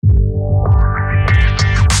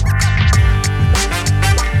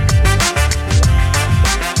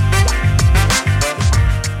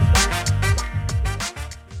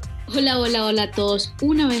hola a todos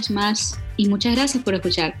una vez más y muchas gracias por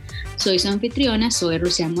escuchar. Soy su anfitriona, soy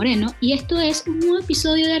Luciana Moreno y esto es un nuevo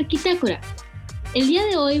episodio de Arquitectura. El día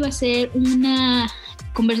de hoy va a ser una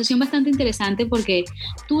conversación bastante interesante porque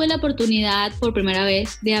tuve la oportunidad por primera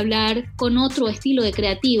vez de hablar con otro estilo de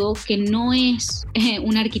creativo que no es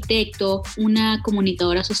un arquitecto, una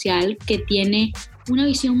comunicadora social que tiene una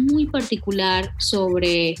visión muy particular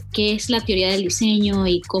sobre qué es la teoría del diseño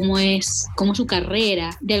y cómo su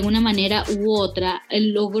carrera, de alguna manera u otra,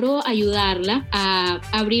 logró ayudarla a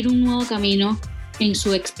abrir un nuevo camino en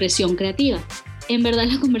su expresión creativa. En verdad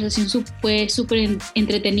la conversación fue súper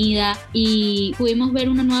entretenida y pudimos ver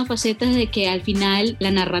una nueva faceta de que al final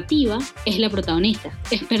la narrativa es la protagonista.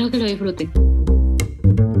 Espero que lo disfruten.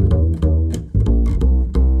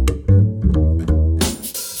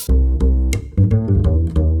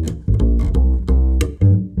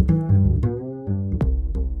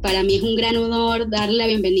 Para mí es un gran honor darle la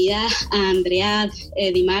bienvenida a Andrea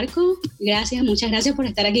Di Marco. Gracias, muchas gracias por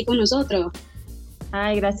estar aquí con nosotros.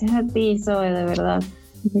 Ay, gracias a ti, Zoe, de verdad.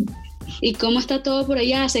 ¿Y cómo está todo por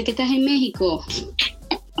allá? Sé que estás en México.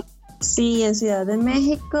 Sí, en Ciudad de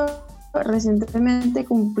México. Recientemente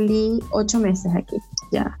cumplí 8 meses aquí,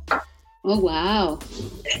 ya. Oh, wow.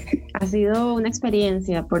 Ha sido una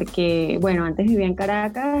experiencia porque, bueno, antes vivía en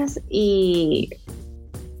Caracas y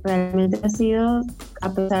realmente ha sido,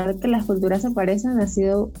 a pesar de que las culturas se parecen, ha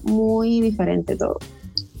sido muy diferente todo.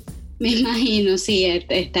 Me imagino, sí,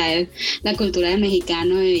 está la cultura del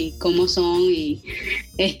mexicano y cómo son y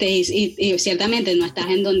ciertamente no estás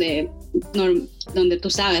en donde tú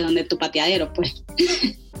sabes, donde tu pateadero, pues.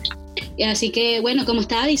 Y así que, bueno, como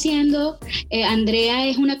estaba diciendo, Andrea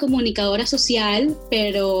es una comunicadora social,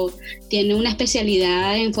 pero tiene una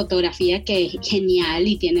especialidad en fotografía que es genial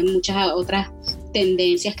y tiene muchas otras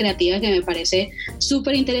tendencias creativas que me parece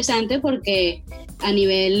súper interesante porque a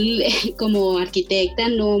nivel como arquitecta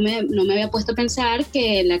no me había puesto a pensar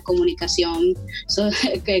que la comunicación,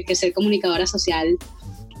 que ser comunicadora social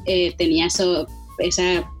tenía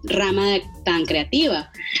esa rama tan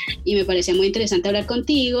creativa y me parecía muy interesante hablar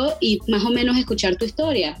contigo y más o menos escuchar tu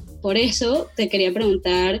historia. Por eso te quería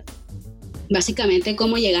preguntar básicamente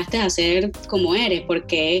cómo llegaste a ser como eres, por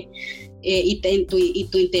qué y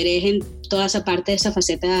tu interés en toda esa parte de esa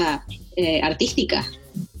faceta artística.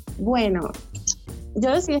 Bueno,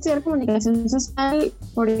 yo decidí estudiar comunicación social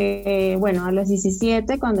porque, bueno, a los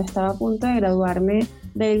 17, cuando estaba a punto de graduarme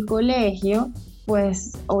del colegio,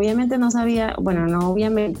 pues obviamente no sabía, bueno, no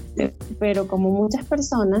obviamente, pero como muchas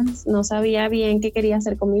personas, no sabía bien qué quería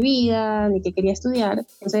hacer con mi vida, ni qué quería estudiar.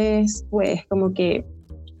 Entonces, pues como que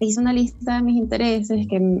hice una lista de mis intereses,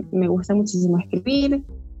 que me gusta muchísimo escribir,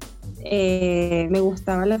 me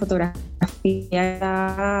gustaba la fotografía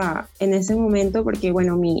en ese momento porque,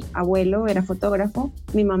 bueno, mi abuelo era fotógrafo,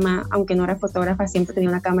 mi mamá, aunque no era fotógrafa, siempre tenía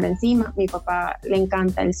una cámara encima, mi papá le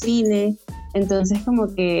encanta el cine, entonces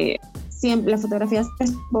como que siempre la fotografía es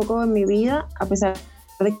un poco en mi vida, a pesar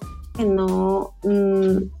de que no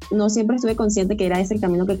siempre estuve consciente que era ese el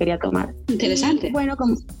camino que quería tomar. Interesante. Y, bueno,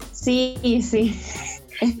 sí.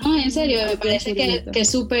 No, en serio, me parece que es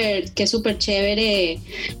súper chévere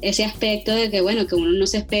ese aspecto de que, bueno, que uno no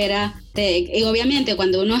se espera. Y obviamente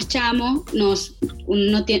cuando uno es chamo,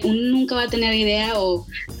 uno nunca va a tener idea o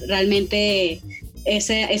realmente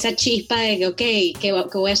esa chispa de que, ok, ¿qué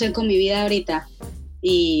voy a hacer con mi vida ahorita?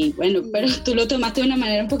 Y bueno, pero tú lo tomaste de una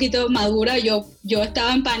manera un poquito madura. Yo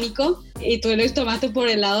estaba en pánico y tú lo tomaste por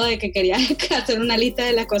el lado de que querías hacer una lista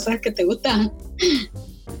de las cosas que te gustaban.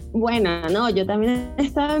 Bueno, no, yo también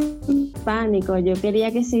estaba en pánico. Yo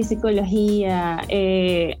quería que sí, psicología,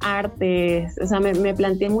 artes, o sea, me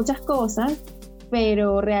planteé muchas cosas,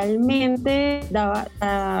 pero realmente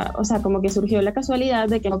o sea, como que surgió la casualidad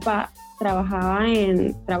de que mi papá trabaja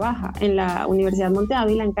en la Universidad Monte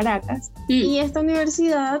Ávila en Caracas, y esta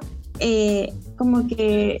universidad como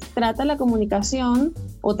que trata la comunicación,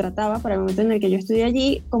 o trataba para el momento en el que yo estudié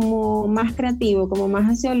allí, como más creativo, como más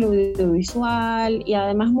hacia lo audiovisual y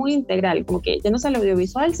además muy integral, como que yéndose al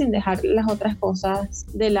audiovisual sin dejar las otras cosas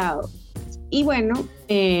de lado. Y bueno,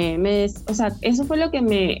 o sea, eso fue lo que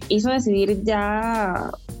me hizo decidir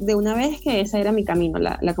ya de una vez que ese era mi camino,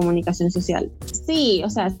 la comunicación social. Sí, o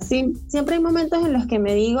sea, sí, siempre hay momentos en los que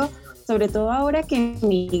me digo, sobre todo ahora que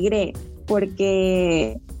migré,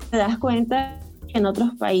 porque te das cuenta que en otros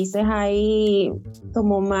países hay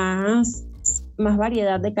como más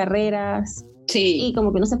variedad de carreras. Sí. Y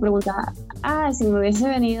como que uno se pregunta, si me hubiese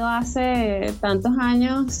venido hace tantos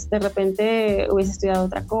años, de repente hubiese estudiado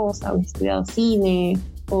otra cosa, hubiese estudiado cine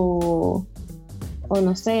o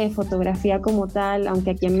no sé, fotografía como tal,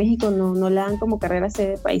 aunque aquí en México no la dan como carrera, sé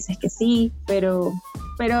de países que sí, pero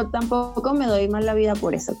pero tampoco me doy mal la vida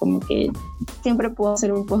por eso, como que siempre puedo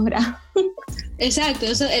hacer un posgrado. Exacto,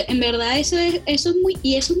 eso, en verdad eso es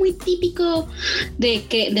muy típico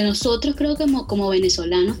de nosotros, creo que como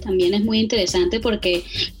venezolanos también es muy interesante, porque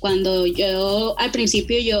cuando yo al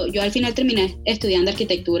principio yo al final terminé estudiando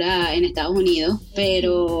arquitectura en Estados Unidos,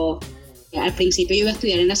 pero al principio yo iba a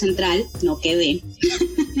estudiar en la Central, no quedé.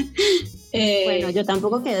 Bueno, yo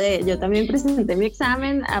tampoco quedé, yo también presenté mi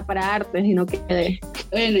examen para artes y no quedé.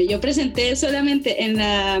 Bueno, yo presenté solamente en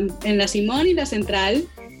la Simón y la Central.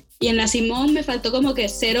 Y en la Simón me faltó como que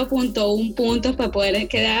 0.1 puntos para poder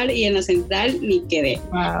quedar, y en la Central ni quedé.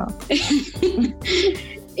 Wow.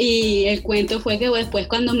 Y el cuento fue que después,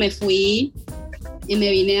 cuando me fui y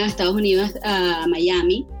me vine a Estados Unidos, a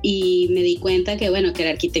Miami, y me di cuenta que bueno, que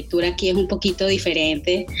la arquitectura aquí es un poquito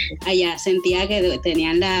diferente. Allá sentía que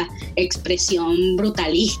tenían la expresión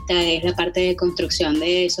brutalista, es la parte de construcción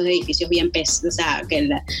de esos edificios bien pesados, o sea, que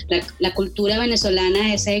la cultura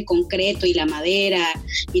venezolana es ese concreto y la madera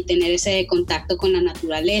y tener ese contacto con la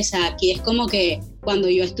naturaleza. Aquí es como que cuando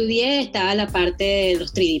yo estudié estaba la parte de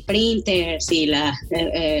los 3D printers y las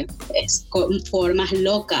formas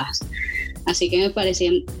locas. Así que me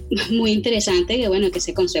parecía muy interesante que bueno, que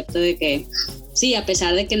ese concepto de que sí, a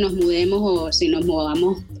pesar de que nos mudemos o si nos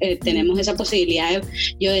mudamos, tenemos esa posibilidad.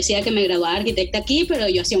 Yo decía que me graduaba de arquitecta aquí, pero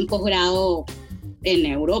yo hacía un posgrado en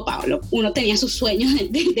Europa. Uno tenía sus sueños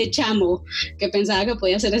de chamo, que pensaba que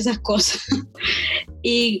podía hacer esas cosas.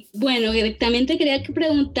 Y bueno, también te quería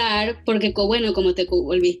preguntar, porque bueno, como te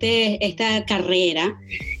volviste esta carrera,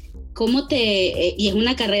 y es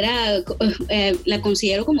una carrera, la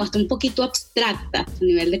considero como hasta un poquito abstracta a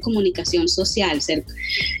nivel de comunicación social,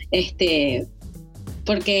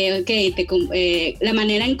 porque la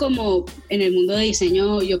manera en como en el mundo de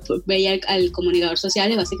diseño yo veía al comunicador social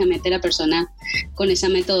es básicamente la persona con esa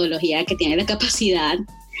metodología que tiene la capacidad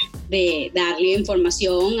de darle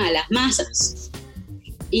información a las masas.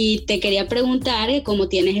 Y te quería preguntar cómo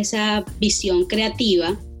tienes esa visión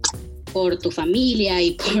creativa por tu familia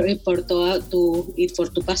y por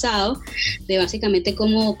tu pasado, de básicamente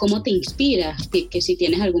cómo te inspiras, que si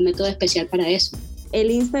tienes algún método especial para eso.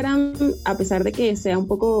 El Instagram, a pesar de que sea un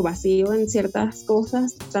poco vacío en ciertas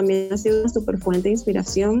cosas, también ha sido una súper fuente de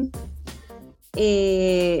inspiración.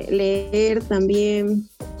 Leer también,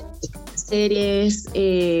 series,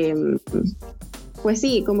 pues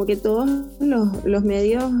sí, como que todos los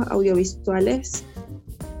medios audiovisuales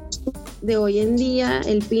de hoy en día,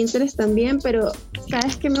 el Pinterest también, pero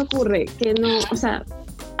 ¿sabes qué me ocurre? Que no, o sea,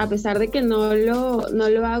 a pesar de que no lo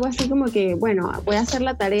hago así como que, bueno, voy a hacer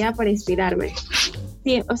la tarea para inspirarme.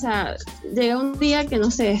 Sí, o sea, llega un día que,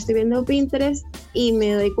 no sé, estoy viendo Pinterest y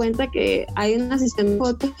me doy cuenta que hay una sesión de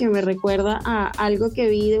fotos que me recuerda a algo que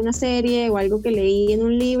vi de una serie o algo que leí en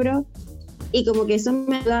un libro, y como que eso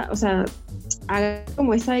me da, o sea, haga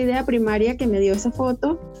como esa idea primaria que me dio esa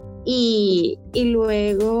foto, y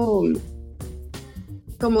luego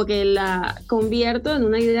como que la convierto en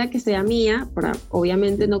una idea que sea mía, para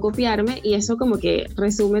obviamente no copiarme, y eso como que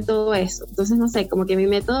resume todo eso. Entonces, no sé, como que mi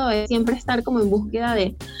método es siempre estar como en búsqueda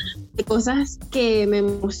de cosas que me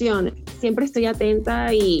emocionen. Siempre estoy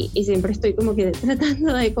atenta y siempre estoy como que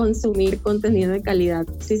tratando de consumir contenido de calidad,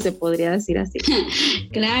 si se podría decir así.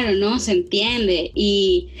 Claro, no, se entiende,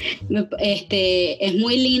 y es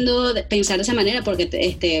muy lindo pensar de esa manera,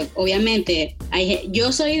 porque obviamente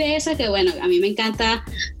yo soy de esa que, bueno, a mí me encantan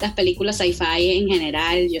las películas sci-fi en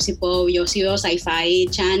general. Yo sí veo Sci-Fi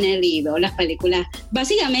Channel y veo las películas.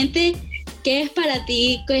 Básicamente, ¿qué es para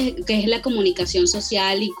ti, qué es la comunicación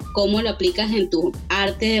social y cómo lo aplicas en tu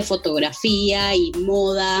arte de fotografía y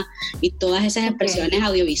moda y todas esas expresiones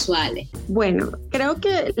audiovisuales? Bueno, creo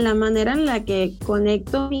que la manera en la que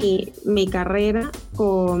conecto mi carrera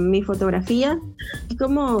con mi fotografía es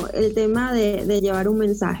como el tema de llevar un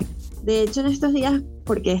mensaje. De hecho, en estos días,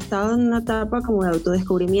 porque he estado en una etapa como de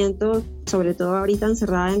autodescubrimiento, sobre todo ahorita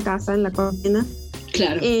encerrada en casa en la cuarentena,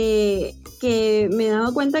 claro. Que me he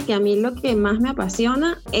dado cuenta que a mí lo que más me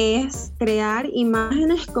apasiona es crear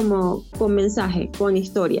imágenes como con mensaje, con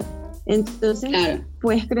historia. Entonces, claro,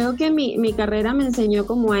 pues creo que mi carrera me enseñó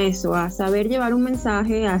como a eso, a saber llevar un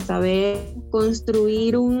mensaje, a saber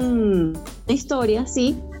construir una historia,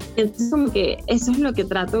 sí. Entonces, como que eso es lo que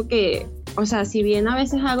trato que... O sea, si bien a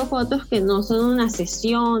veces hago fotos que no son una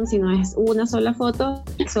sesión, sino es una sola foto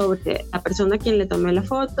sobre la persona a quien le tomé la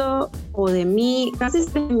foto, o de mí, casi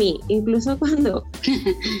es de mí. Incluso cuando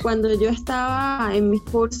yo estaba en mis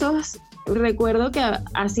cursos, recuerdo que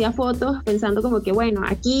hacía fotos pensando como que, bueno,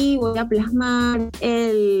 aquí voy a plasmar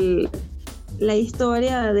la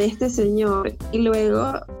historia de este señor, y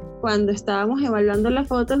luego cuando estábamos evaluando las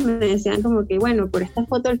fotos me decían como que, bueno, por esta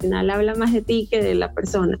foto al final habla más de ti que de la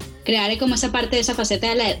persona. Crear como esa parte de esa faceta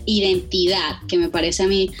de la identidad, que me parece a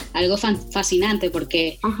mí algo fascinante,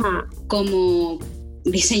 porque como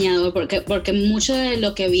diseñador, porque mucho de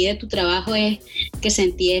lo que vi de tu trabajo es que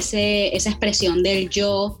sentí esa expresión del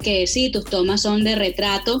yo, que sí, tus tomas son de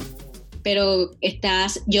retrato, pero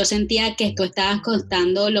yo sentía que tú estabas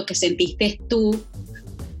contando lo que sentiste tú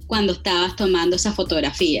cuando estabas tomando esa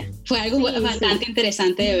fotografía. Fue algo bastante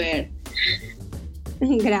interesante de ver.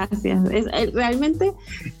 Gracias. Realmente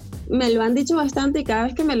me lo han dicho bastante y cada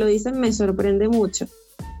vez que me lo dicen me sorprende mucho.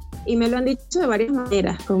 Y me lo han dicho de varias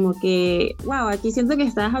maneras, como que, wow, aquí siento que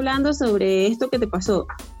estás hablando sobre esto que te pasó.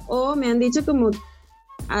 O me han dicho como,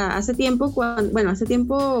 hace tiempo,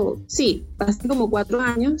 hace como 4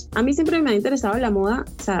 años, a mí siempre me ha interesado la moda,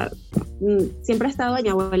 o sea, siempre ha estado, mi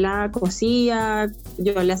abuela cosía,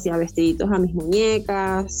 yo le hacía vestiditos a mis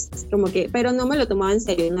muñecas, como que, pero no me lo tomaba en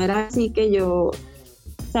serio, no era así que yo,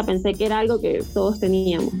 o sea, pensé que era algo que todos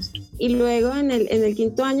teníamos. Y luego en el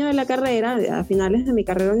 5º año de la carrera, a finales de mi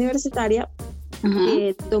carrera universitaria,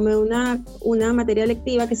 tomé una materia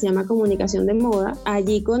lectiva que se llama Comunicación de Moda.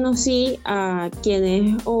 Allí conocí a quien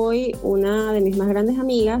es hoy una de mis más grandes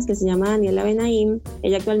amigas, que se llama Daniela Benaim.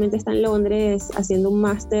 Ella actualmente está en Londres haciendo un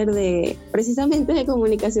máster precisamente de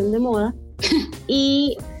Comunicación de Moda.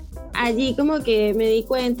 Y allí como que me di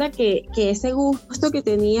cuenta que ese gusto que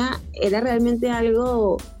tenía era realmente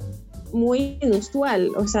algo muy inusual,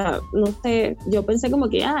 o sea, no sé, yo pensé como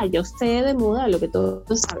que, yo sé de moda lo que todos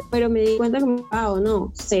saben, pero me di cuenta como,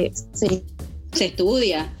 no, se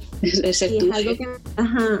estudia, es algo que,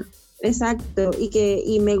 exacto,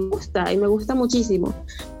 y me gusta muchísimo.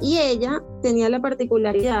 Y ella tenía la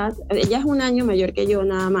particularidad, ella es un año mayor que yo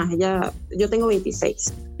nada más, yo tengo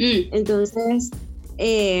 26, entonces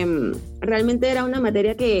realmente era una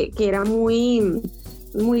materia que era muy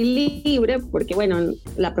libre, porque bueno,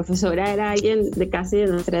 la profesora era alguien de casi de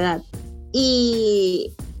nuestra edad,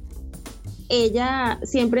 y ella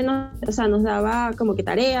siempre nos daba como que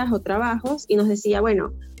tareas o trabajos y nos decía,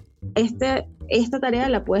 bueno, esta tarea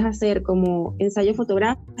la puedes hacer como ensayo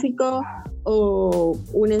fotográfico o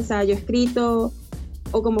un ensayo escrito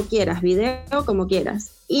o como quieras, video, como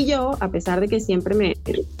quieras. Y yo, a pesar de que siempre me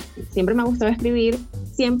ha gustado escribir,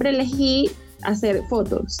 siempre elegí hacer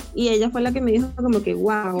fotos, y ella fue la que me dijo como que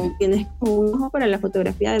wow, tienes como un ojo para la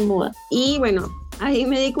fotografía de moda. Y bueno, ahí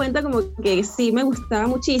me di cuenta como que sí me gustaba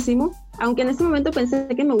muchísimo, aunque en ese momento pensé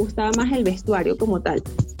que me gustaba más el vestuario como tal.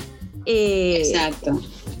 Exacto,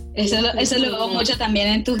 eso lo veo mucho también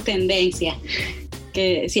en tus tendencias,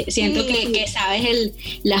 que siento que sabes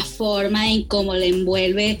la forma en cómo le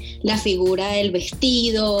envuelve la figura del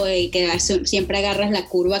vestido, que siempre agarras la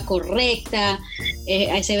curva correcta,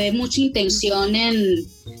 se ve mucha intención,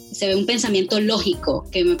 se ve un pensamiento lógico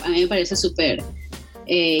que a mí me parece súper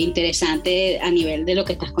interesante a nivel de lo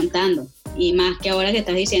que estás contando, y más que ahora que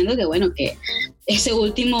estás diciendo que bueno, que ese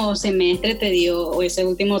último semestre o ese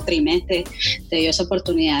último trimestre te dio esa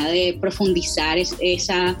oportunidad de profundizar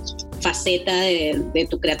esa faceta de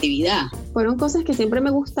tu creatividad. Fueron cosas que siempre me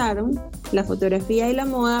gustaron, la fotografía y la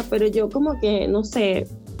moda, pero yo como que, no sé,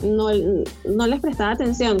 no les prestaba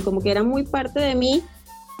atención, como que era muy parte de mí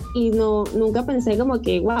y nunca pensé como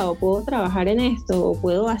que, wow, puedo trabajar en esto, o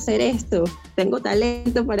puedo hacer esto, tengo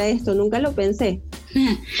talento para esto, nunca lo pensé.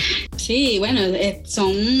 Sí, bueno,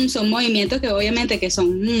 son movimientos que obviamente que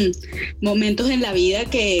son momentos en la vida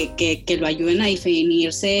que lo ayudan a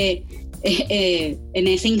definirse en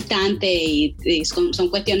ese instante, y son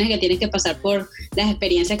cuestiones que tienes que pasar por las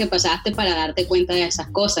experiencias que pasaste para darte cuenta de esas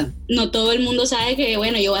cosas. No todo el mundo sabe que,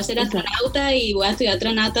 bueno, yo voy a ser astronauta y voy a estudiar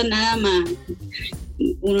astronauta nada más.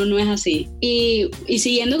 Uno no es así. Y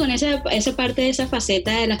siguiendo con esa parte de esa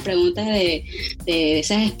faceta de las preguntas de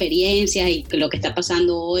esas experiencias y lo que está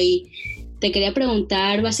pasando hoy, te quería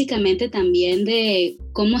preguntar básicamente también de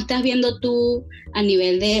cómo estás viendo tú a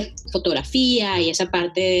nivel de fotografía y esa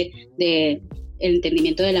parte de el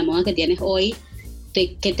entendimiento de la moda que tienes hoy.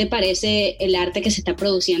 ¿Qué te parece el arte que se está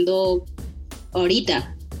produciendo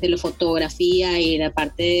ahorita de la fotografía y la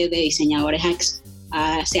parte de diseñadores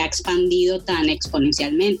se ha expandido tan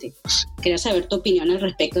exponencialmente? Quería saber tu opinión al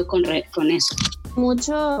respecto con eso.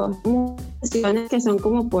 Muchas sesiones que son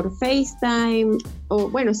como por FaceTime o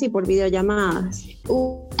bueno, sí, por videollamadas.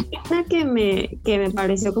 Una que me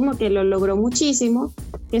pareció como que lo logró muchísimo,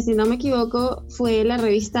 que si no me equivoco fue la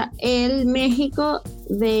revista El México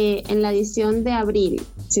en la edición de abril,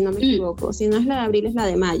 si no me equivoco. Si no es la de abril, es la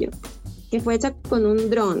de mayo, que fue hecha con un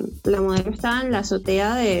dron. La modelo estaba en la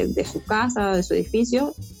azotea de su casa, de su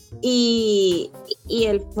edificio, y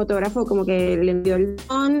el fotógrafo como que le envió el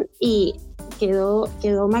dron y quedó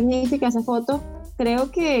magnífica esa foto.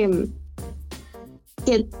 Creo que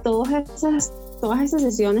todas esas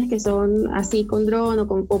sesiones que son así con dron o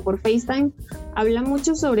por FaceTime hablan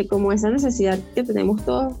mucho sobre como esa necesidad que tenemos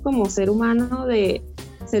todos como seres humanos de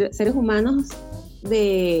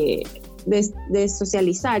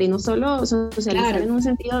socializar, y no solo socializar, claro, en un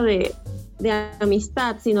sentido de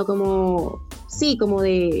amistad, sino como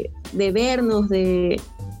de vernos, de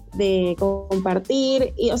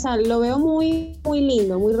compartir, y o sea, lo veo muy, muy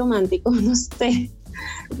lindo, muy romántico, no sé.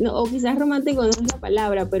 No, o quizás romántico no es la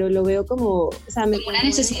palabra, pero lo veo como, o sea, como una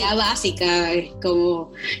necesidad básica,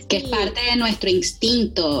 como que sí, es parte de nuestro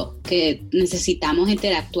instinto, que necesitamos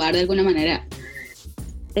interactuar de alguna manera.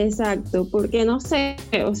 Exacto, porque no sé,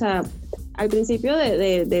 o sea, al principio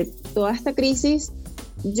de toda esta crisis,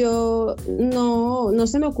 yo no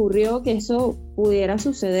se me ocurrió que eso pudiera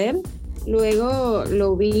suceder. Luego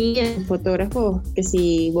lo vi en fotógrafos que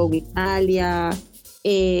sí, Vogue Italia,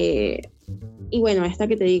 y bueno, esta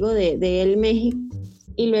que te digo de El México,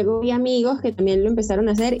 y luego vi amigos que también lo empezaron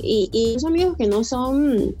a hacer, y esos amigos que no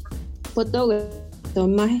son fotógrafos,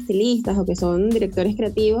 son más estilistas o que son directores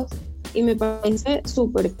creativos, y me parece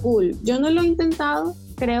súper cool. Yo no lo he intentado,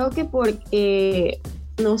 creo que porque,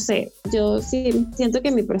 no sé, yo sí siento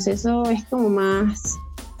que mi proceso es como más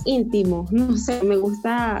íntimo, no sé, me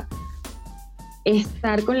gusta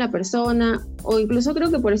estar con la persona, o incluso creo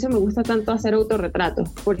que por eso me gusta tanto hacer autorretratos,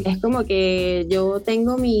 porque es como que yo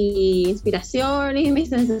tengo mi inspiración y mi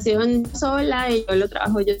sensación sola y yo lo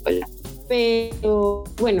trabajo yo sola. Pero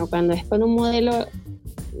bueno, cuando es con un modelo,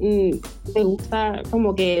 me gusta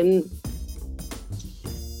como que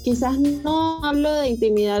quizás no hablo de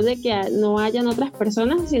intimidad, de que no hayan otras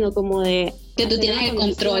personas, sino como de que tú tienes el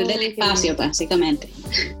control del espacio, básicamente.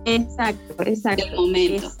 Exacto. Del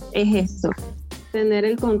momento. Es eso, tener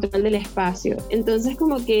el control del espacio. Entonces,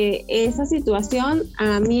 como que esa situación,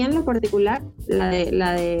 a mí en lo particular, la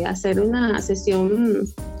de hacer una sesión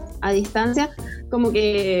a distancia, como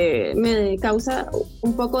que me causa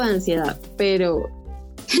un poco de ansiedad, pero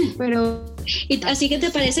 ¿Y así que te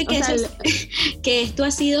parece que, que esto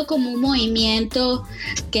ha sido como un movimiento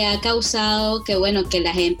que ha causado que, bueno, que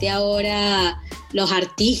la gente ahora, los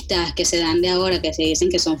artistas que se dan de ahora, que se dicen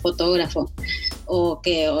que son fotógrafos, o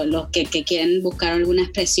los que quieren buscar alguna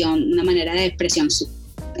expresión, una manera de expresión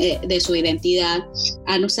de su identidad,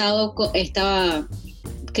 han usado esta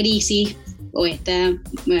crisis o esta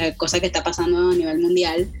cosa que está pasando a nivel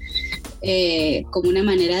mundial como una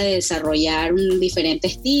manera de desarrollar un diferente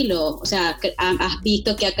estilo? O sea, ¿has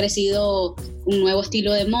visto que ha crecido un nuevo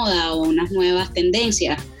estilo de moda o unas nuevas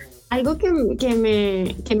tendencias? Algo que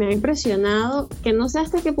me ha impresionado, que no sé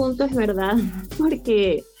hasta qué punto es verdad,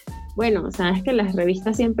 porque, bueno, sabes que las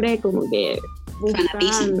revistas siempre como que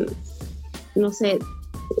buscan, no sé,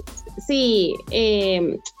 sí,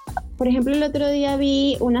 por ejemplo, el otro día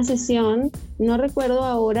vi una sesión, no recuerdo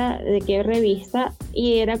ahora de qué revista,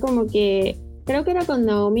 y era como que, creo que era con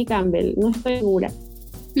Naomi Campbell, no estoy segura.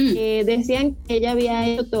 Decían que ella había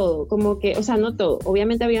hecho todo, como que, o sea, no todo,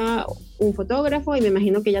 obviamente había un fotógrafo y me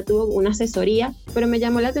imagino que ella tuvo una asesoría, pero me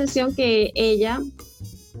llamó la atención que ella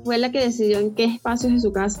fue la que decidió en qué espacios de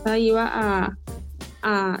su casa se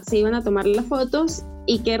iban a tomar las fotos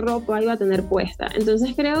y qué ropa iba a tener puesta.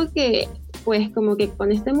 Entonces creo que pues como que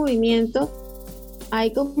con este movimiento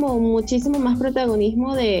hay como muchísimo más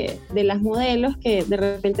protagonismo de las modelos, que de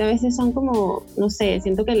repente a veces son como, no sé,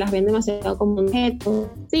 siento que las ven demasiado como un objeto.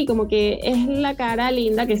 Sí, como que es la cara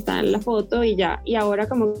linda que está en la foto y ya. Y ahora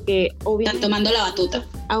como que obviamente están tomando la batuta.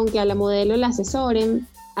 Aunque a la modelo la asesoren,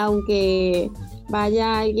 aunque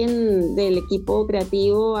vaya alguien del equipo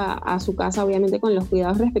creativo a su casa, obviamente con los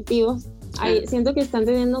cuidados respectivos, siento que están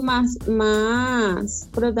teniendo más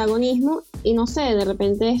protagonismo, y no sé, de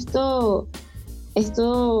repente esto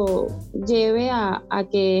lleve a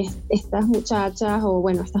que estas muchachas, o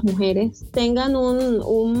bueno, estas mujeres tengan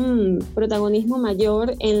un protagonismo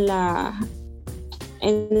mayor en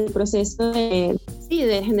el proceso de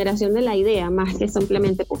generación de la idea, más que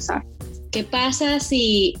simplemente posar. ¿Qué pasa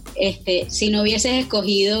si no hubieses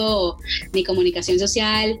escogido ni comunicación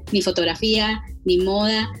social, ni fotografía, ni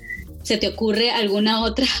moda? ¿Se te ocurre alguna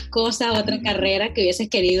otra cosa, otra carrera que hubieses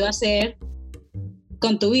querido hacer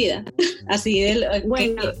con tu vida? Así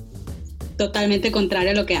bueno, totalmente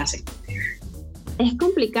contrario a lo que haces. Es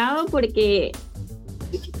complicado porque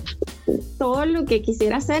todo lo que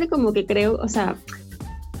quisiera hacer, como que creo, o sea,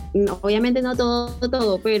 no, obviamente no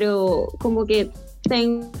todo, pero como que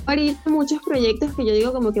tengo ahorita muchos proyectos que yo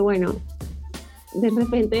digo como que, bueno, de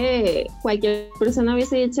repente cualquier persona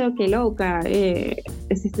hubiese dicho que loca,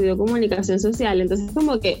 estudió comunicación social, entonces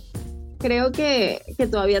como que creo que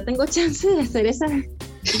todavía tengo chance de hacer esas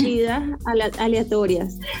vidas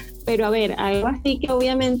aleatorias. Pero a ver, algo así que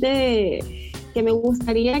obviamente que me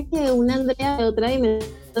gustaría que una Andrea de otra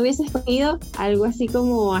dimensión hubiese escogido, algo así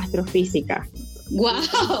como astrofísica.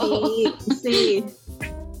 ¡Wow! Sí,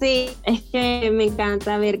 es que me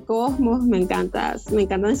encanta ver cosmos, me encantan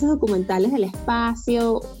esos documentales del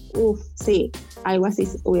espacio. Sí, algo así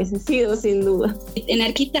hubiese sido sin duda. En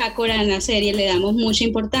Arquitácora, en la serie, le damos mucha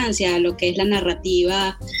importancia a lo que es la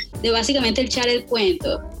narrativa, de básicamente echar el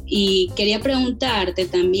cuento. Y quería preguntarte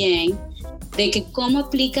también de que cómo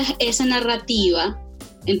aplicas esa narrativa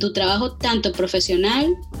en tu trabajo tanto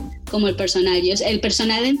profesional como el personal. El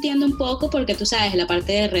personal entiendo un poco porque tú sabes, la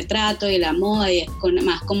parte del retrato y la moda y es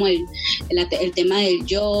más como el tema del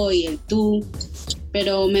yo y el tú,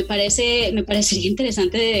 pero me parecería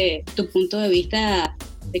interesante de tu punto de vista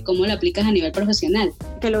de cómo lo aplicas a nivel profesional.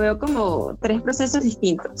 Que lo veo como 3 procesos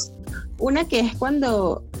distintos. Una que es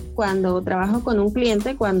cuando trabajo con un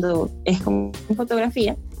cliente, cuando es con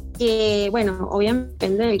fotografía, que bueno, obviamente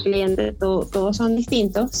depende del cliente, todos son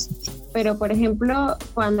distintos, pero por ejemplo,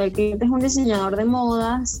 cuando el cliente es un diseñador de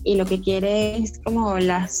modas y lo que quiere es como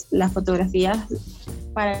las fotografías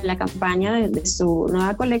para la campaña de su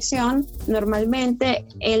nueva colección, normalmente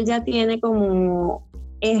él ya tiene como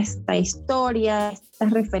esta historia,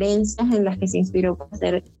 estas referencias en las que se inspiró para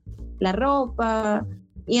hacer la ropa,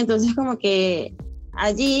 y entonces como que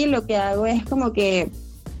allí lo que hago es como que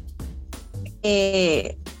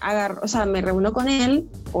me reúno con él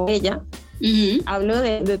o ella, hablo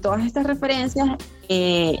de todas estas referencias,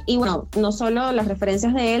 y bueno, no solo las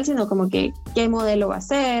referencias de él, sino como que qué modelo va a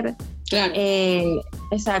ser. Claro.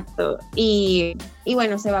 Exacto. Y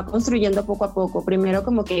bueno, se va construyendo poco a poco. Primero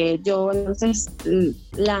como que yo entonces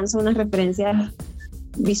lanzo unas referencias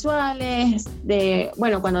visuales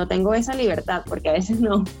cuando tengo esa libertad, porque a veces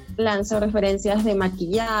no, lanzo referencias de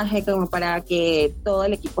maquillaje como para que todo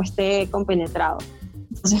el equipo esté compenetrado.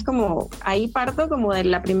 Entonces como ahí parto como de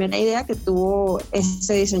la primera idea que tuvo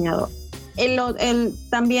ese diseñador.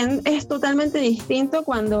 También es totalmente distinto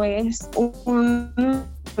cuando es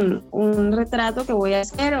un retrato que voy a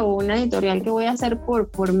hacer o una editorial que voy a hacer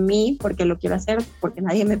por mí, porque lo quiero hacer, porque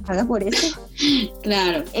nadie me paga por eso.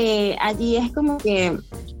 Claro. Allí es como que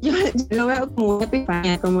yo lo veo como una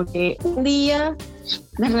epifanía, como que un día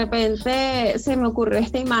de repente se me ocurrió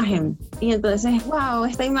esta imagen y entonces, wow,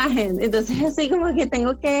 esta imagen. Entonces así como que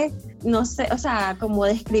tengo que, no sé, o sea, como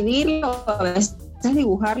describirlo, a veces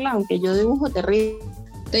dibujarla, aunque yo dibujo terrible.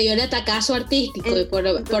 Te dio el atacazo artístico y por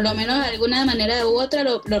lo menos de alguna manera u otra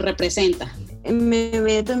lo representa. Me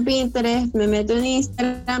meto en Pinterest, me meto en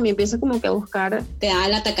Instagram y empiezo como que a buscar. Te da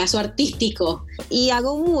el atacazo artístico. Y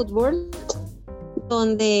hago un mood board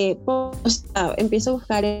donde empiezo a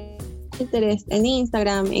buscar en Pinterest, en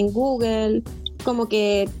Instagram, en Google, como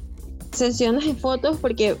que sesiones de fotos,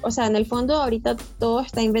 porque, o sea, en el fondo ahorita todo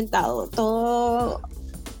está inventado, todo,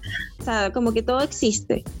 o sea, como que todo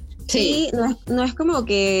existe. Sí. Y no es como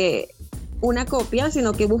que una copia,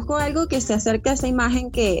 sino que busco algo que se acerque a esa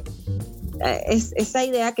imagen que es esa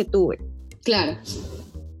idea que tuve. Claro.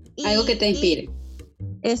 Algo que te inspire.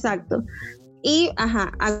 Exacto. Y,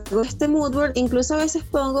 hago este mood board, incluso a veces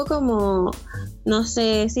pongo como, no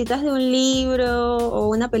sé, citas de un libro o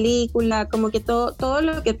una película, como que todo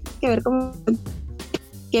lo que tiene que ver con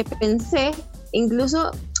que pensé,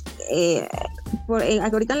 incluso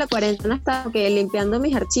ahorita en la cuarentena estaba limpiando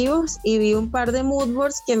mis archivos y vi un par de mood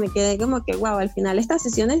boards que me quedé como que wow, al final estas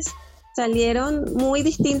sesiones salieron muy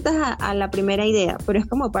distintas a la primera idea, pero es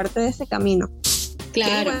como parte de ese camino.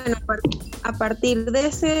 Claro. Y bueno, a partir de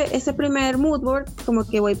ese primer mood board, como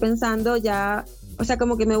que voy pensando ya, o sea,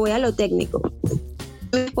 como que me voy a lo técnico.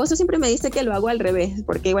 Mi esposo siempre me dice que lo hago al revés,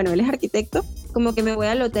 porque bueno, él es arquitecto, como que me voy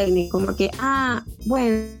a lo técnico, como que,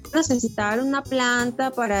 bueno, necesitar una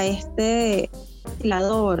planta para este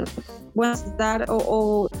ventilador, voy a necesitar,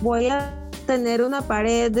 o voy a tener una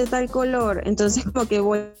pared de tal color, entonces como que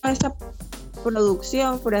voy a esa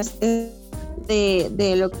producción por así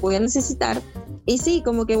de lo que voy a necesitar, y sí,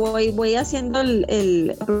 como que voy haciendo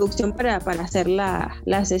la producción para hacer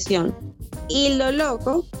la sesión. Y lo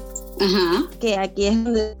loco, que aquí es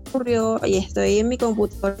donde ocurrió, y estoy en mi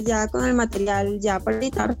computador ya con el material ya para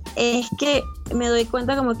editar, es que me doy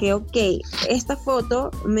cuenta como que, ok, esta foto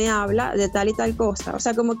me habla de tal y tal cosa, o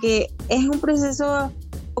sea, como que es un proceso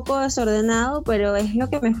un poco desordenado, pero es lo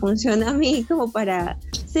que me funciona a mí como para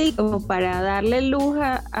darle luz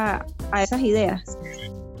a esas ideas.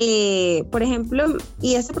 por ejemplo,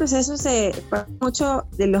 y ese proceso se pasa mucho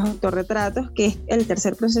de los autorretratos, que es el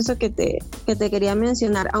tercer proceso que te quería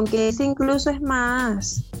mencionar, aunque ese incluso es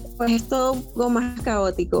más, pues es todo un poco más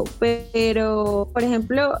caótico, pero, por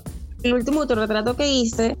ejemplo, el último autorretrato que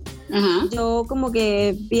hice, Ajá. yo como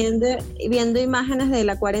que viendo imágenes de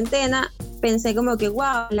la cuarentena, pensé como que,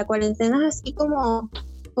 wow, la cuarentena es así como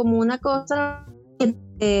una cosa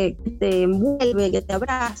que te envuelve, que te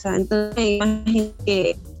abraza. Entonces me imagino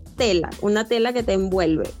que una tela que te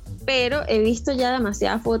envuelve. Pero he visto ya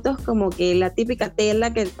demasiadas fotos como que la típica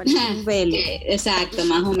tela que parece un velo. Exacto,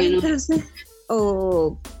 más o menos. Entonces,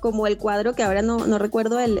 o como el cuadro que ahora no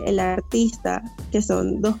recuerdo el artista, que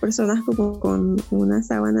son dos personas como con una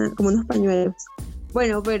sábana, como unos pañuelos.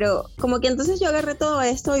 Bueno, pero como que entonces yo agarré todo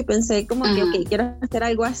esto y pensé como que, ok, quiero hacer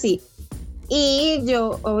algo así. Y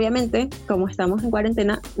yo, obviamente, como estamos en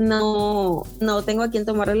cuarentena, no tengo a quien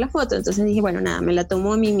tomarle la foto. Entonces dije, bueno, nada, me la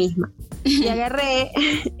tomo a mí misma. Y agarré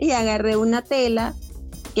una tela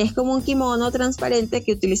que es como un kimono transparente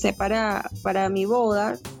que utilicé para mi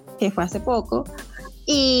boda, que fue hace poco.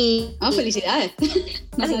 Felicidades.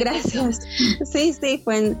 Gracias. Sí,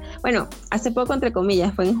 fue hace poco, entre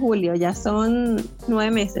comillas, fue en julio, ya son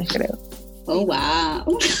 9 meses, creo. Oh,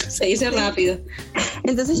 wow. Se dice rápido.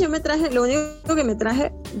 Entonces yo me traje, lo único que me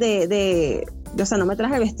traje o sea, no me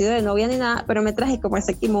traje el vestido de novia ni nada, pero me traje como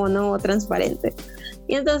ese kimono transparente.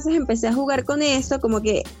 Y entonces empecé a jugar con eso,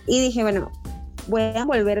 y dije, bueno, voy a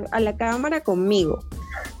volver a la cámara conmigo.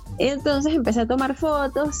 Entonces empecé a tomar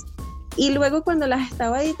fotos, y luego cuando las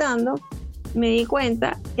estaba editando, me di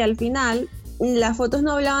cuenta que al final las fotos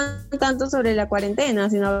no hablaban tanto sobre la cuarentena,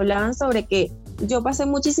 sino hablaban sobre que yo pasé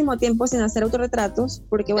muchísimo tiempo sin hacer autorretratos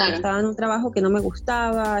porque, bueno, estaba en un trabajo que no me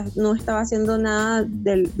gustaba, no estaba haciendo nada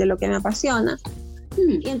de lo que me apasiona.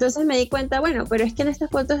 Y entonces me di cuenta, bueno, pero es que en estas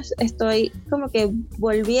fotos estoy como que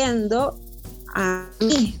volviendo a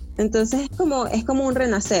mí. Entonces es como un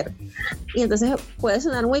renacer. Y entonces puede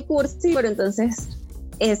sonar muy cursi, pero entonces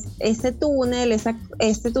es ese túnel,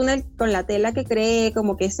 este túnel con la tela que creé,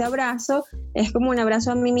 como que ese abrazo, es como un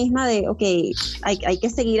abrazo a mí misma de, ok, hay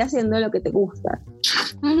que seguir haciendo lo que te gusta.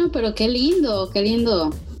 No, pero qué lindo, qué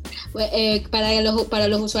lindo. Para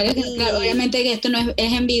los usuarios, sí. Claro, obviamente que esto no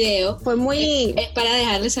es en video, fue muy... es para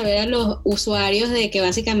dejarles saber a los usuarios de que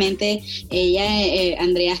básicamente ella,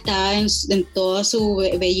 Andrea, estaba en toda su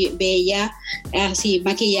bella, así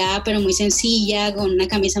maquillada, pero muy sencilla, con una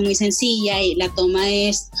camisa muy sencilla, y la toma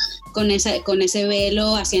es con ese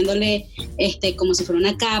velo, haciéndole como si fuera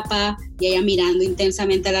una capa, y ella mirando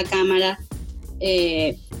intensamente a la cámara,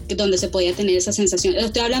 donde se podía tener esa sensación. Lo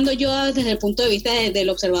estoy hablando yo desde el punto de vista del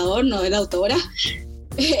observador, no de la autora.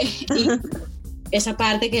 Y esa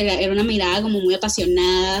parte que era una mirada como muy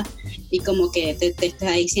apasionada y como que te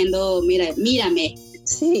está diciendo, mírame.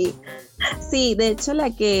 Sí, de hecho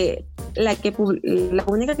la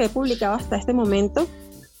única que he publicado hasta este momento,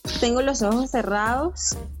 tengo los ojos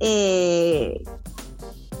cerrados,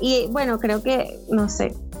 y bueno, creo que, no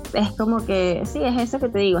sé, es como que, sí, es eso que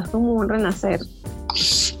te digo, es como un renacer.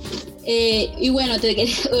 Y bueno,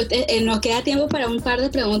 nos queda tiempo para un par de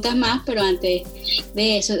preguntas más, pero antes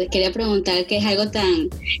de eso te quería preguntar, que es algo tan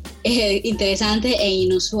interesante e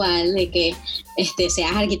inusual, de que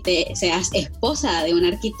seas esposa de un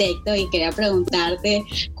arquitecto, y quería preguntarte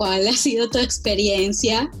cuál ha sido tu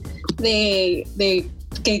experiencia de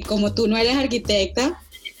que, como tú no eres arquitecta,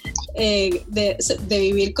 de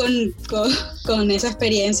vivir con esa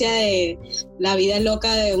experiencia de la vida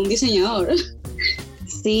loca de un diseñador.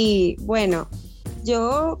 Sí, bueno,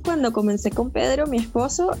 yo cuando comencé con Pedro, mi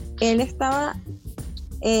esposo, él estaba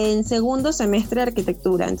en segundo semestre de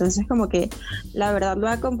arquitectura, entonces como que la verdad lo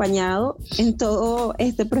he acompañado en todo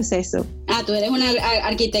este proceso. Tú eres una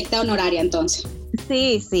arquitecta honoraria entonces.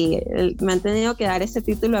 Sí, me han tenido que dar ese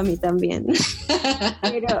título a mí también.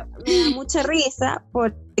 Pero me da mucha risa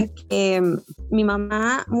porque mi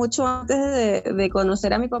mamá, mucho antes de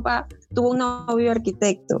conocer a mi papá, tuvo un novio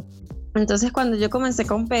arquitecto. Entonces cuando yo comencé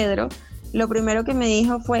con Pedro, lo primero que me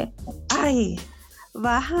dijo fue, ay,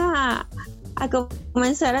 vas a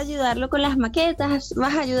comenzar a ayudarlo con las maquetas,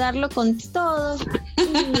 vas a ayudarlo con todo.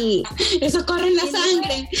 Y eso corre en la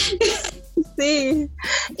sangre. Sí.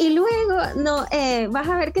 Y luego vas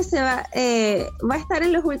a ver que va a estar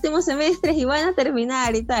en los últimos semestres y van a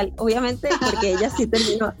terminar y tal. Obviamente porque ella sí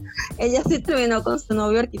terminó con su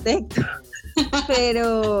novio arquitecto.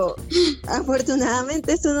 Pero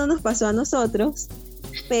afortunadamente eso no nos pasó a nosotros.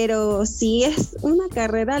 Pero sí es una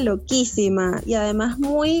carrera loquísima, y además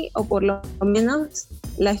o por lo menos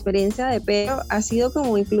la experiencia de Pedro ha sido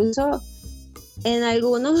como incluso en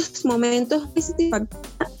algunos momentos muy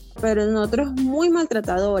satisfactoria, pero en otros muy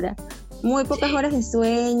maltratadora, muy pocas horas de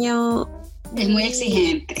sueño. Es muy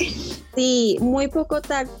exigente. Sí, muy poco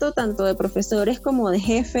tacto, tanto de profesores como de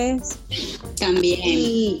jefes. También.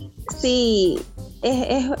 Y sí,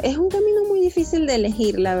 es un camino muy difícil de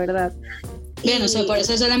elegir, la verdad. Bueno, por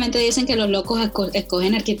eso solamente dicen que los locos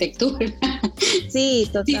escogen arquitectura. Sí,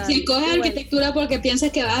 total. Si escoges arquitectura porque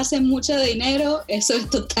piensas que vas a hacer mucho dinero, eso es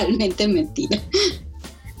totalmente mentira.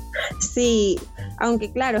 Sí,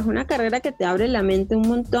 aunque claro, es una carrera que te abre la mente un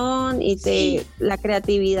montón y la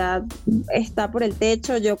creatividad está por el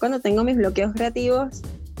techo. Yo cuando tengo mis bloqueos creativos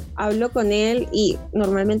hablo con él y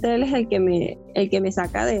normalmente él es el que me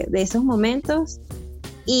saca de esos momentos.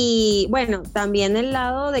 Y bueno, también el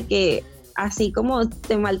lado de que así como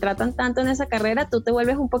te maltratan tanto en esa carrera, tú te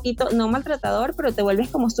vuelves un poquito, no maltratador, pero te vuelves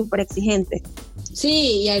como súper exigente.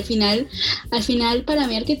 Sí, y al final para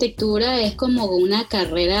mí arquitectura es como una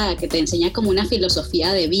carrera que te enseña como una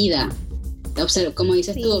filosofía de vida. Como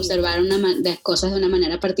dices tú, observar las cosas de una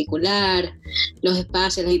manera particular, los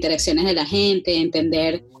espacios, las interacciones de la gente,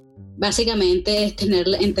 entender, básicamente es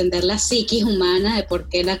entender la psiquis humana de por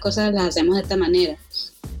qué las cosas las hacemos de esta manera.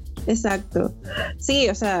 Exacto. Sí,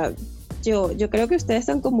 o sea, yo creo que ustedes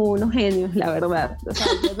son como unos genios, la verdad. O sea,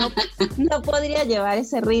 yo no podría llevar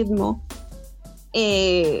ese ritmo.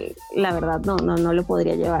 La verdad, no lo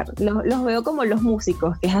podría llevar. Los veo como los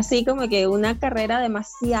músicos, que es así como que una carrera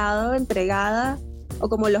demasiado entregada, o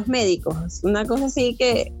como los médicos, una cosa así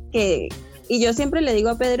que y yo siempre le digo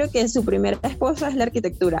a Pedro que su primera esposa es la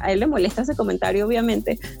arquitectura. A él le molesta ese comentario,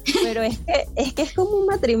 obviamente, pero es que es como un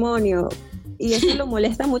matrimonio. Y eso lo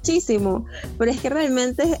molesta muchísimo, pero es que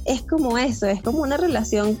realmente es como eso, es como una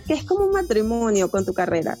relación que es como un matrimonio con tu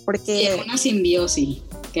carrera, porque sí, es una simbiosis,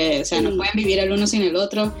 que, o sea, no pueden vivir el uno sin el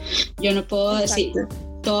otro. Yo no puedo decir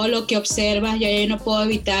todo lo que observas, yo no puedo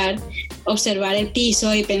evitar observar el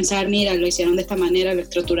piso y pensar, mira, lo hicieron de esta manera, lo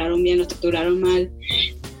estructuraron bien, lo estructuraron mal,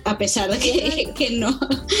 a pesar de que no.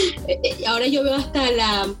 Ahora yo veo hasta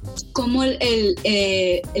cómo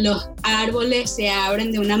los árboles se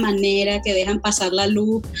abren de una manera que dejan pasar la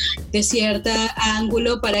luz de cierto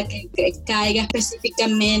ángulo para que caiga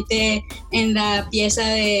específicamente en la pieza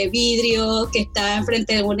de vidrio que está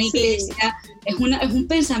enfrente de una iglesia. Es un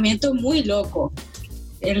pensamiento muy loco.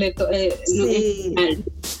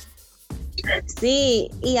 Sí,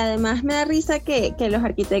 y además me da risa que los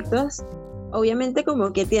arquitectos obviamente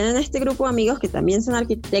como que tienen este grupo de amigos que también son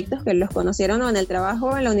arquitectos, que los conocieron o en el trabajo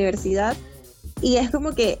o en la universidad, y es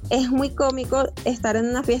como que es muy cómico estar en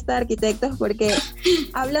una fiesta de arquitectos porque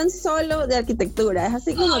hablan solo de arquitectura, es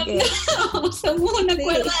así como que... No, somos una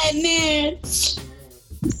cuerda de nerds.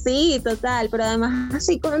 Sí, total, pero además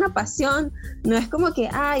así con una pasión, no es como que,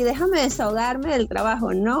 ay, déjame desahogarme del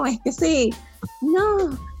trabajo, no, es que sí,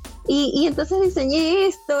 no... Y entonces diseñé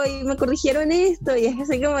esto y me corrigieron esto y es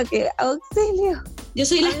así como que auxilio. Yo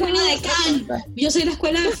soy la escuela de Kant, yo soy la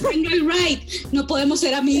escuela de Frank Lloyd Wright, no podemos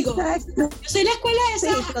ser amigos. Exacto. Yo soy la escuela de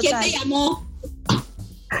esa, ¿quién te llamó?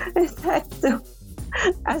 Exacto,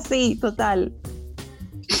 así, total.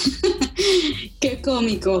 Qué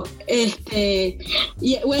cómico.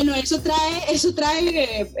 Y bueno, eso trae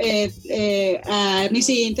a mi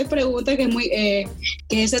siguiente pregunta, que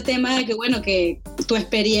es ese tema de que, bueno, que tu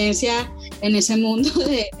experiencia en ese mundo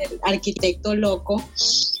del arquitecto loco,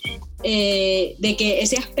 de que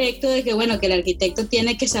ese aspecto de que, bueno, que el arquitecto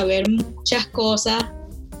tiene que saber muchas cosas,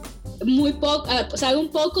 sabe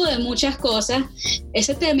un poco de muchas cosas.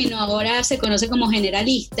 Ese término ahora se conoce como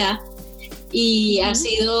generalista, y ha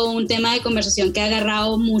sido un tema de conversación que ha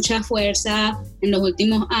agarrado mucha fuerza en los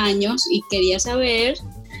últimos años, y quería saber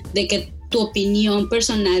de que tu opinión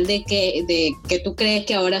personal de que tú crees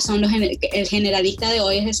que ahora son el generalista de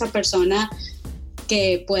hoy es esa persona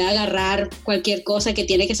que puede agarrar cualquier cosa, que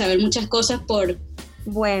tiene que saber muchas cosas por...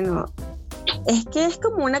 Bueno, es que es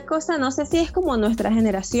como una cosa, no sé si es como nuestra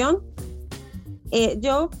generación.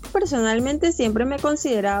 Yo personalmente siempre me he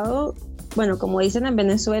considerado, bueno, como dicen en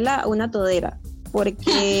Venezuela, una todera,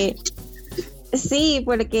 porque sí,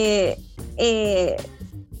 porque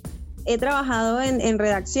he trabajado en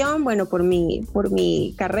redacción, bueno, por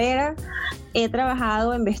mi carrera, he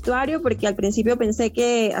trabajado en vestuario, porque al principio pensé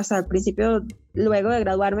que, o sea, al principio, luego de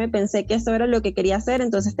graduarme, pensé que eso era lo que quería hacer,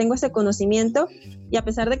 entonces tengo ese conocimiento, y a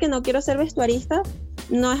pesar de que no quiero ser vestuarista,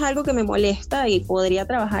 no es algo que me molesta, y podría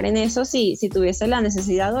trabajar en eso si tuviese la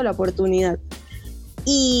necesidad o la oportunidad.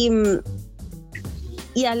 Y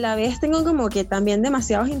a la vez tengo como que también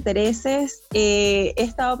demasiados intereses. He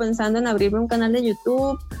estado pensando en abrirme un canal de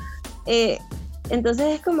YouTube.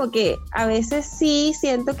 Entonces es como que a veces sí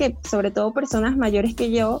siento que, sobre todo personas mayores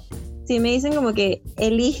que yo, sí me dicen como que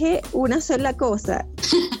elige una sola cosa.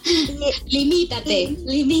 Limítate.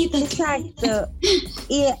 Exacto.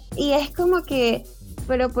 Y es como que,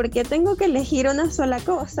 pero ¿por qué tengo que elegir una sola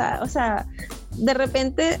cosa? O sea, de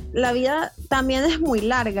repente la vida también es muy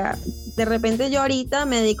larga. De repente yo ahorita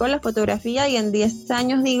me dedico a la fotografía y en 10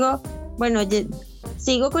 años digo, bueno,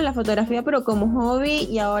 sigo con la fotografía pero como hobby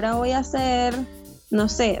y ahora voy a ser, no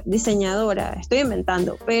sé, diseñadora. Estoy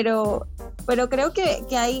inventando, pero creo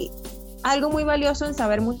que hay algo muy valioso en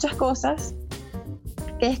saber muchas cosas,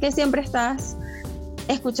 que es que siempre estás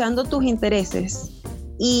escuchando tus intereses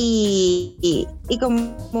y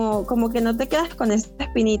como que no te quedas con esa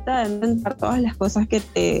espinita de inventar todas las cosas que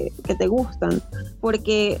te gustan,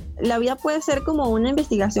 porque la vida puede ser como una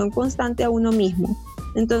investigación constante a uno mismo.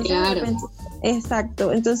 Entonces, claro. De repente,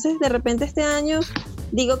 exacto. Entonces, de repente este año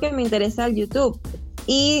digo que me interesa el YouTube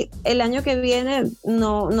y el año que viene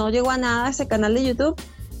no llegó a nada ese canal de YouTube,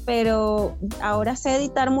 pero ahora sé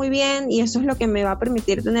editar muy bien y eso es lo que me va a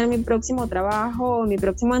permitir tener mi próximo trabajo, mi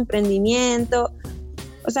próximo emprendimiento.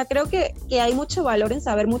 O sea, creo que hay mucho valor en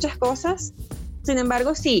saber muchas cosas. Sin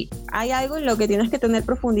embargo, sí, hay algo en lo que tienes que tener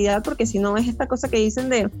profundidad, porque si no es esta cosa que dicen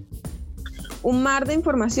de un mar de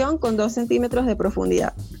información con 2 centímetros de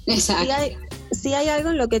profundidad. Exacto. Sí hay algo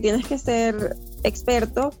en lo que tienes que ser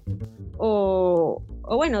experto o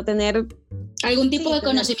bueno, tener algún tipo de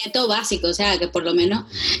conocimiento básico, o sea, que por lo menos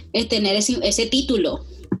es tener ese título.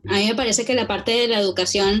 A mí me parece que la parte de la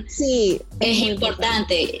educación es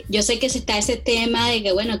importante. Yo sé que está ese tema de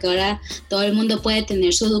que, bueno, que ahora todo el mundo puede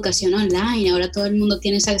tener su educación online, ahora todo el mundo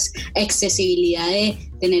tiene esa accesibilidad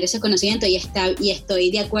de tener ese conocimiento y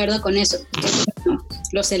estoy de acuerdo con eso.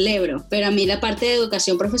 Lo celebro, pero a mí la parte de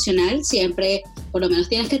educación profesional siempre, por lo menos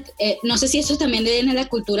tienes que, no sé si eso también viene de la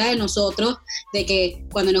cultura de nosotros, de que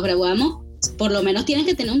cuando nos graduamos, por lo menos tienes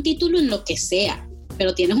que tener un título en lo que sea,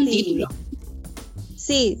 pero tienes un título.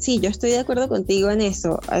 Sí, yo estoy de acuerdo contigo en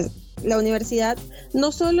eso. La universidad,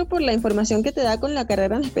 no solo por la información que te da con la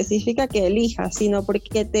carrera en específica que elijas, sino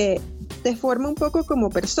porque te forma un poco como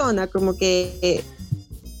persona, como que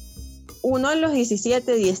uno a los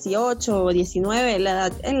 17, 18 o 19, la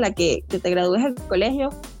edad en la que te gradúes del colegio,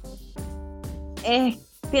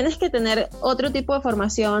 tienes que tener otro tipo de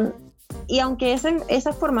formación, y aunque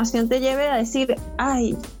esa formación te lleve a decir,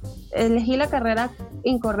 ay, elegí la carrera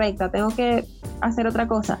incorrecta, tengo que hacer otra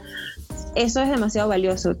cosa, eso es demasiado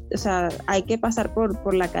valioso. O sea, hay que pasar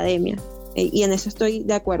por la academia, y en eso estoy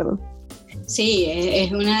de acuerdo. Sí,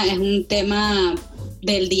 es un tema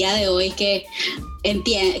del día de hoy que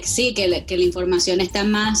sí, que la información está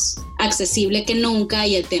más accesible que nunca,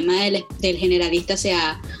 y el tema del generalista se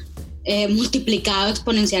ha multiplicado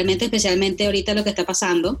exponencialmente, especialmente ahorita lo que está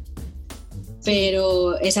pasando.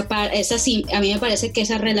 Pero esa sí, a mí me parece que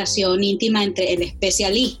esa relación íntima entre el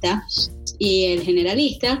especialista y el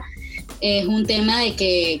generalista es un tema de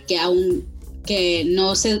que aún que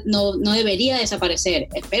no debería desaparecer.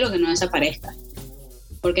 Espero que no desaparezca,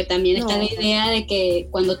 porque también está la idea de que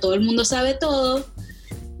cuando todo el mundo sabe todo,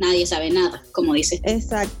 nadie sabe nada, como dices.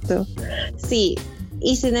 Exacto, sí.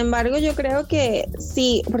 Y sin embargo yo creo que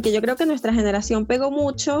sí, porque yo creo que nuestra generación pegó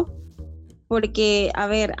mucho, porque, a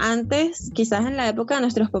ver, antes, quizás en la época de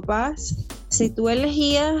nuestros papás, si tú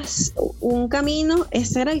elegías un camino,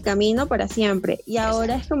 ese era el camino para siempre, y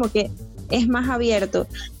ahora es como que es más abierto.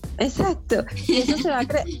 Exacto, y eso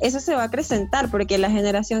se va a acrecentar, porque la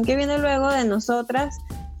generación que viene luego de nosotras,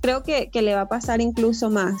 creo que le va a pasar incluso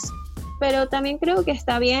más. Pero también creo que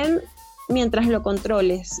está bien mientras lo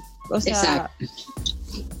controles. O sea, exacto.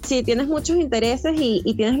 Si tienes muchos intereses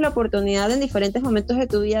y tienes la oportunidad en diferentes momentos de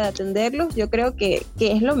tu vida de atenderlos, yo creo que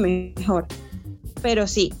es lo mejor. Pero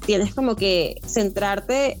sí, tienes como que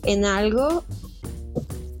centrarte en algo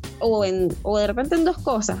o de repente en 2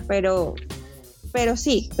 cosas, pero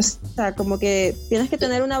sí, o sea, como que tienes que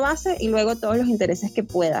tener una base y luego todos los intereses que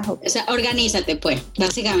puedas. O sea, organízate, pues,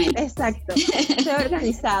 básicamente. Exacto, sé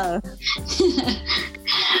organizado.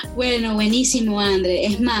 Bueno, buenísimo, André.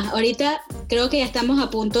 Es más, ahorita creo que ya estamos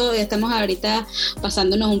ahorita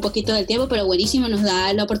pasándonos un poquito del tiempo, pero buenísimo, nos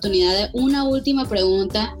da la oportunidad de una última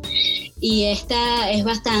pregunta, y esta es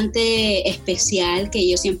bastante especial, que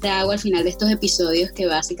yo siempre hago al final de estos episodios, que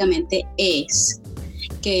básicamente es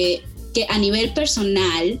que a nivel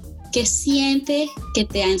personal, ¿qué sientes que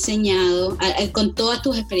te ha enseñado, con todas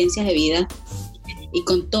tus experiencias de vida y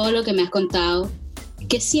con todo lo que me has contado,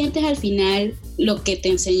 qué sientes al final lo que te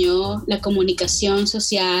enseñó la comunicación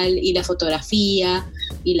social y la fotografía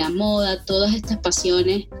y la moda, todas estas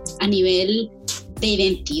pasiones a nivel de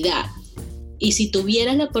identidad? Y si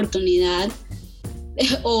tuvieras la oportunidad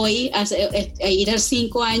hoy, ir a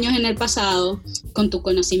 5 años en el pasado, con tu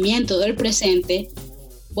conocimiento del presente,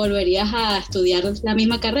 ¿volverías a estudiar la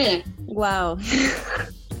misma carrera? Wow.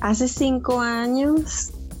 Hace 5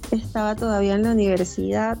 años estaba todavía en la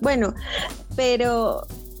universidad. Bueno, pero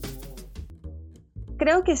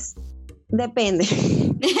creo que depende.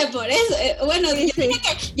 Por eso, bueno, sí,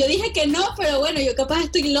 yo dije que no, pero bueno, yo capaz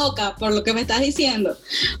estoy loca por lo que me estás diciendo.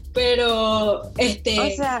 Pero,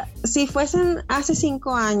 O sea, si fuesen hace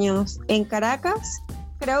 5 años en Caracas,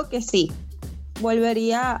 creo que sí,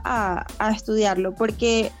 volvería a estudiarlo,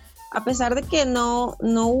 porque a pesar de que no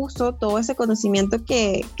uso todo ese conocimiento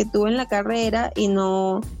que tuve en la carrera y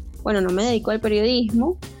no me dedico al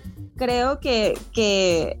periodismo, creo que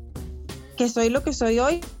soy lo que soy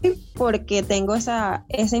hoy porque tengo esa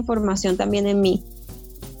información también en mí.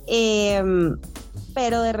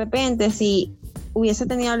 Pero de repente, si hubiese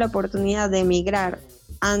tenido la oportunidad de emigrar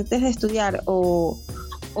antes de estudiar o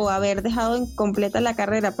haber dejado incompleta la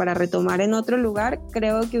carrera para retomar en otro lugar,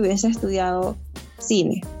 creo que hubiese estudiado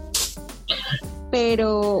cine.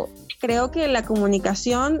 Pero creo que la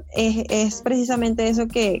comunicación es precisamente eso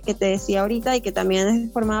que te decía ahorita y que también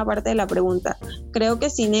formaba parte de la pregunta. Creo que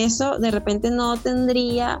sin eso de repente no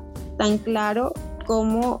tendría tan claro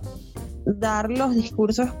cómo dar los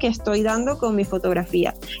discursos que estoy dando con mi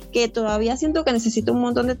fotografía, que todavía siento que necesito un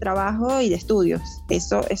montón de trabajo y de estudios.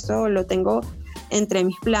 Eso lo tengo entre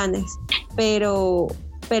mis planes, pero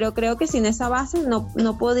creo que sin esa base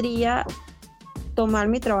no podría tomar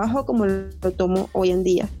mi trabajo como lo tomo hoy en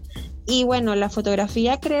día. Y bueno, la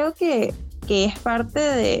fotografía creo que es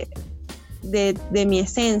parte de mi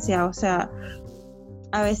esencia. O sea,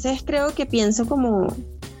 a veces creo que pienso como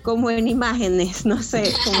en imágenes, no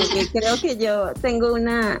sé, como que creo que yo tengo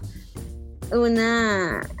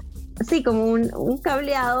sí, como un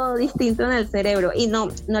cableado distinto en el cerebro. Y no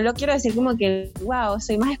lo quiero decir como que, wow,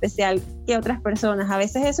 soy más especial que otras personas. A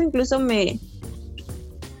veces eso incluso No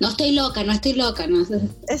estoy loca, no.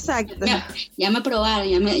 Exacto. Ya me probaron,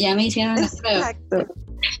 ya me hicieron las pruebas. Exacto.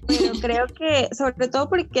 Pero creo que, sobre todo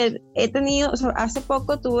porque hace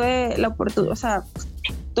poco tuve la oportunidad, o sea,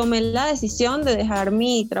 tomé la decisión de dejar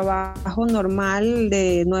mi trabajo normal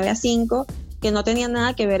de 9 a 5, que no tenía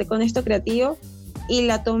nada que ver con esto creativo, y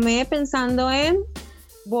la tomé pensando en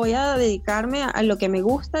voy a dedicarme a lo que me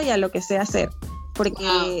gusta y a lo que sé hacer. Porque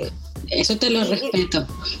wow. Eso te lo respeto.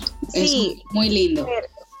 Sí, es muy lindo.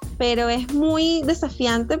 Pero es muy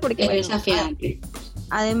desafiante porque... Es desafiante.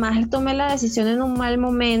 Además tomé la decisión en un mal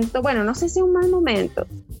momento. Bueno, no sé si un mal momento,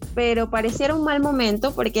 pero pareciera un mal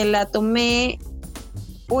momento porque la tomé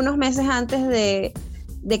unos meses antes de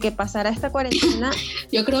que pasara esta cuarentena.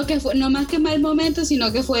 Yo creo que fue no más que mal momento,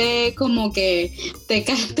 sino que fue como que te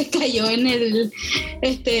cayó en el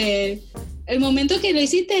momento que lo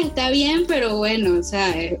hiciste está bien, pero bueno, o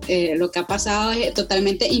sea, lo que ha pasado es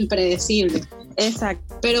totalmente impredecible.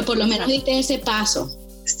 Exacto. Pero por lo menos diste ese paso.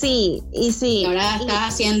 Sí, y sí. Y ahora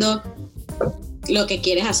estás haciendo lo que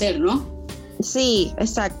quieres hacer, ¿no? Sí,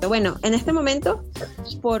 exacto. Bueno, en este momento,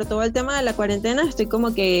 por todo el tema de la cuarentena, estoy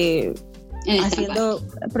como que haciendo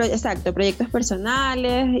proyectos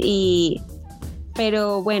personales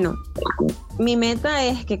pero bueno, mi meta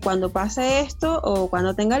es que cuando pase esto o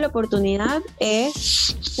cuando tenga la oportunidad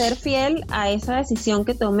es ser fiel a esa decisión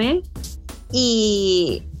que tomé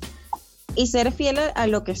y ser fiel a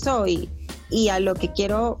lo que soy y a lo que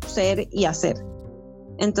quiero ser y hacer.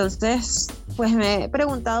 Entonces, pues me he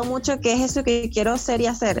preguntado mucho qué es eso que quiero ser y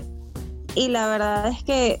hacer. Y la verdad es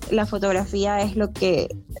que la fotografía es lo que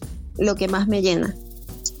más me llena.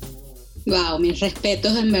 Wow, mis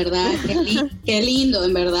respetos, en verdad, qué lindo,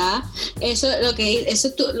 en verdad.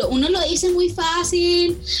 Uno lo dice muy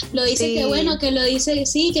fácil, lo dice sí. Que bueno, que lo dice,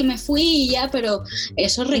 sí, que me fui y ya, pero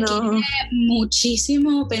eso requiere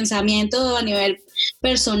muchísimo pensamiento a nivel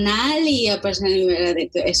personal y a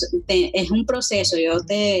nivel es un proceso, yo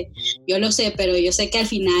lo sé, pero yo sé que al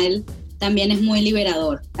final también es muy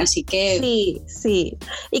liberador, así que... Sí,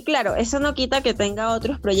 y claro, eso no quita que tenga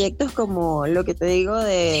otros proyectos como lo que te digo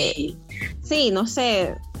de... Sí, no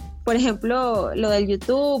sé, por ejemplo, lo del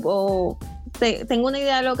YouTube o... Tengo una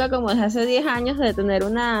idea loca como desde hace 10 años de tener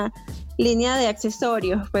una línea de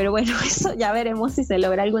accesorios, pero bueno, eso ya veremos si se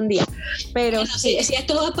logra algún día. Pero bueno, si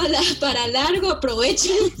esto va para largo,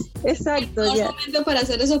 aprovechen. Exacto, es el momento para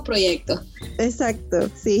hacer esos proyectos. Exacto,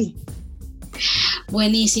 sí.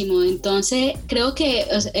 Buenísimo, entonces creo que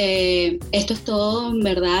esto es todo, en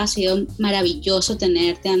verdad, ha sido maravilloso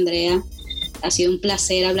tenerte, Andrea, ha sido un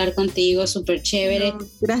placer hablar contigo, súper chévere.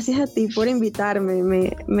 Gracias a ti por invitarme,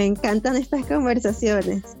 me encantan estas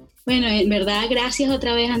conversaciones. Bueno, en verdad, gracias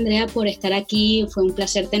otra vez, Andrea, por estar aquí. Fue un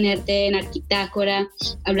placer tenerte en Arquitácora.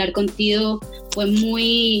 Hablar contigo fue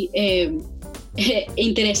muy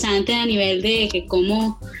interesante a nivel de que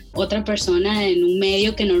como otra persona en un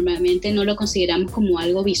medio que normalmente no lo consideramos como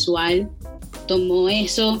algo visual, tomó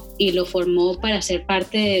eso y lo formó para ser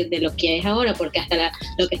parte de lo que es ahora, porque hasta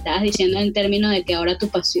lo que estabas diciendo en términos de que ahora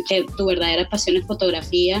que tu verdadera pasión es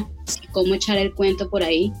fotografía, cómo echar el cuento por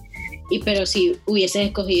ahí. Pero si hubieses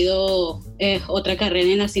escogido otra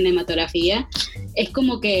carrera en la cinematografía, es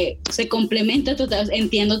como que se complementa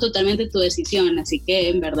entiendo totalmente tu decisión, así que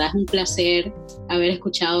en verdad es un placer haber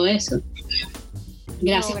escuchado eso.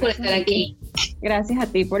 Gracias por estar aquí. Gracias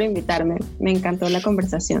a ti por invitarme, me encantó la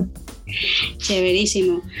conversación.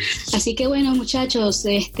 Chéverísimo. Así que bueno, muchachos,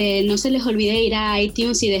 no se les olvide ir a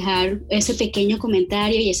iTunes y dejar ese pequeño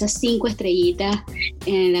comentario y esas 5 estrellitas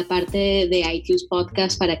en la parte de iTunes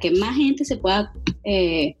Podcast para que más gente se pueda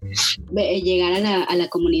llegar a la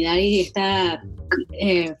comunidad y esta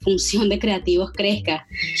función de creativos crezca.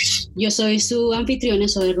 Yo soy su anfitriona,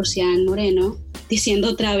 soy Rusián Moreno, diciendo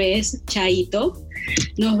otra vez, chaito.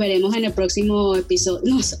 Nos veremos en el próximo episodio,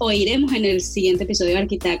 nos oiremos en el siguiente episodio de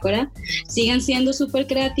Arquitácora. Sigan siendo súper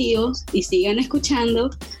creativos y sigan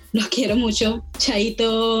escuchando. Los quiero mucho.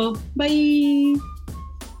 Chaito. Bye.